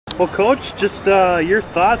Well, Coach, just your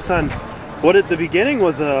thoughts on what at the beginning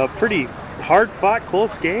was a pretty hard-fought,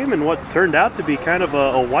 close game, and what turned out to be kind of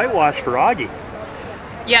a whitewash for Augie.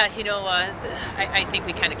 Yeah, I think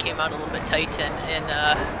we kind of came out a little bit tight, and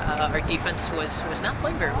our defense was not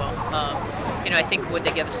playing very well. I think would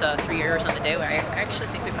they give us 3 errors on the day? I actually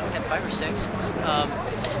think we probably had 5 or 6.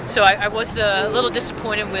 So I was a little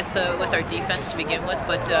disappointed with our defense to begin with,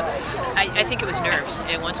 but I think it was nerves.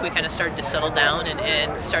 And once we kind of started to settle down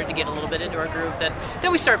and started to get a little bit into our groove,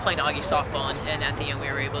 then we started playing Augie softball, and at the end we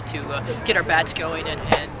were able to get our bats going and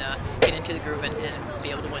get into the groove and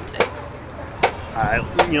be able to win today.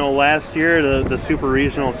 Last year the Super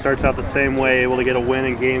Regional starts out the same way, able to get a win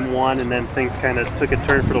in Game 1, and then things kind of took a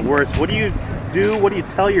turn for the worse. What do you do? What do you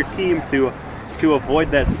tell your team to avoid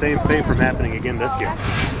that same fate from happening again this year?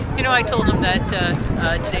 I told them that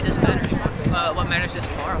today doesn't matter anymore. What matters is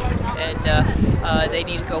tomorrow, and they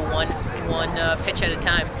need to go one pitch at a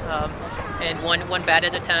time, and one bat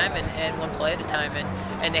at a time, and one play at a time,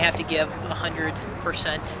 and they have to give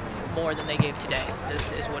 100% more than they gave today.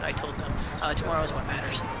 This is what I told them. Tomorrow is what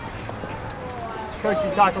matters. Coach,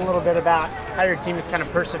 you talked a little bit about how your team has kind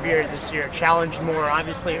of persevered this year, challenged more.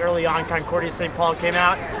 Obviously, early on, Concordia St. Paul came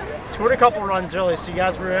out, scored a couple runs early, so you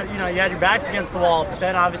guys were, you had your backs against the wall, but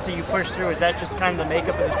then obviously you pushed through. Is that just kind of the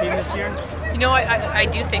makeup of the team this year? I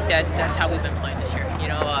do think that's how we've been playing this year.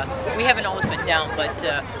 We haven't always been down, but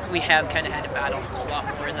we have kind of had to battle a lot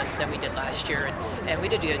more than we did last year, and we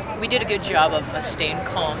did a good job of staying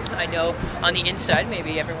calm. I know on the inside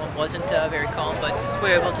maybe everyone wasn't very calm, but we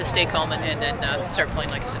were able to stay calm and then start playing,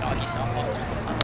 like I said, Augie softball.